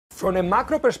From a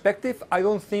macro perspective, I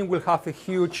don't think will have a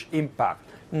huge impact,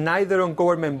 neither on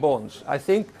government bonds. I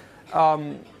think,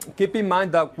 keep in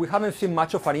mind that we haven't seen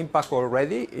much of an impact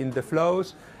already in the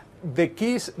flows. The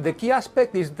key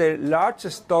aspect is the large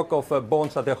stock of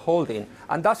bonds that they're holding,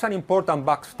 and that's an important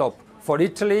backstop for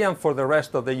Italy and for the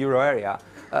rest of the euro area.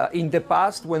 In the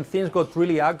past, when things got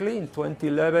really ugly in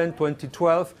 2011,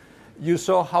 2012, you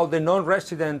saw how the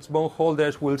non-resident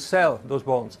bondholders will sell those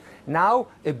bonds. Now,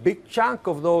 a big chunk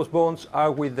of those bonds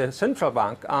are with the central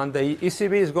bank, and the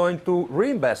ECB is going to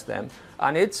reinvest them.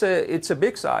 And it's a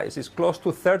big size. It's close to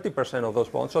 30% of those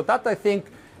bonds. So that, I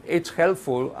think, it's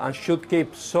helpful and should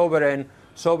keep sovereign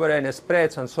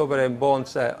spreads and sovereign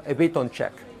bonds a bit on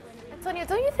check. Antonio,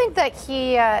 don't you think that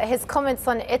his comments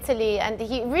on Italy, and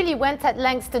he really went at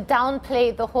lengths to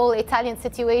downplay the whole Italian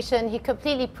situation. He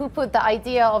completely poo-pooed the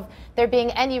idea of there being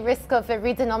any risk of a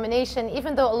redenomination,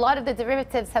 even though a lot of the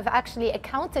derivatives have actually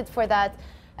accounted for that.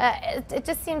 It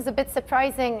just seems a bit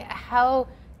surprising how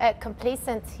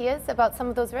complacent he is about some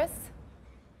of those risks.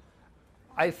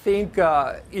 I think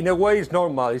in a way it's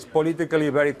normal. It's politically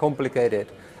very complicated.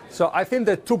 So I think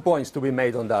there are 2 points to be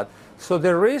made on that. So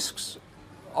the risks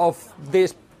of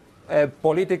these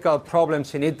political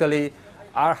problems in Italy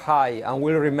are high and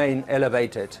will remain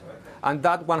elevated. And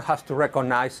that one has to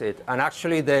recognize it. And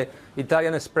actually the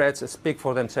Italian spreads speak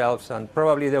for themselves, and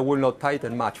probably they will not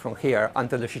tighten much from here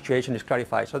until the situation is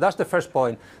clarified. So that's the first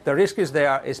point. The risk is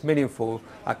there, it's meaningful,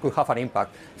 and could have an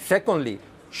impact. Secondly,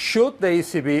 should the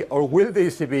ECB or will the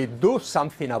ECB do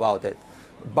something about it?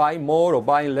 Buy more or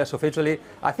buying less of Italy?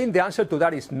 I think the answer to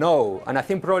that is no. And I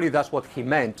think probably that's what he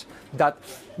meant, that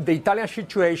the Italian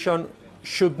situation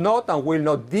should not and will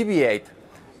not deviate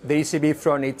the ECB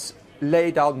from its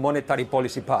laid out monetary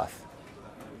policy path.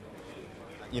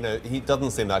 You know, he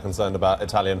doesn't seem that concerned about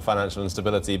Italian financial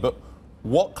instability, but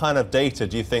what kind of data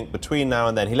do you think between now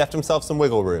and then, he left himself some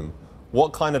wiggle room,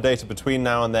 what kind of data between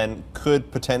now and then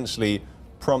could potentially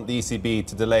prompt the ECB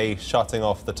to delay shutting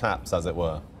off the taps, as it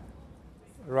were?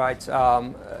 Right.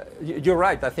 You're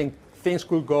right. I think things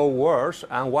could go worse,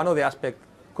 and one of the aspects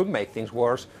could make things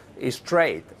worse is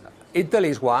trade. Italy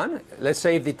is one. Let's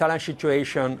say if the Italian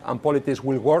situation and politics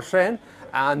will worsen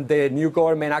and the new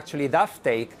government actually does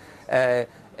take a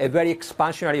very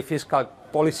expansionary fiscal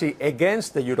policy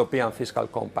against the European Fiscal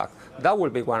Compact. That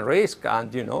will be one risk,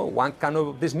 and one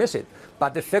cannot dismiss it.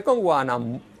 But the second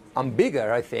one, and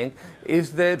bigger, I think,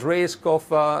 is the risk of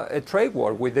a trade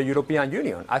war with the European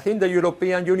Union. I think the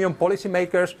European Union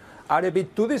policymakers are a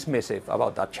bit too dismissive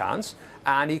about that chance,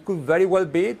 and it could very well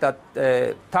be that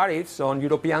tariffs on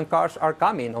European cars are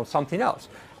coming on something else.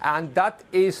 And that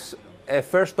is a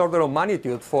first order of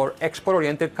magnitude for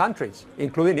export-oriented countries,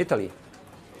 including Italy.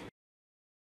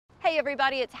 Hey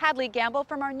everybody, it's Hadley Gamble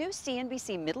from our new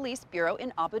CNBC Middle East Bureau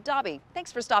in Abu Dhabi.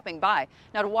 Thanks for stopping by.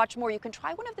 Now to watch more, you can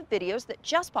try one of the videos that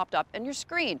just popped up on your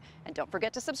screen. And don't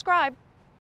forget to subscribe.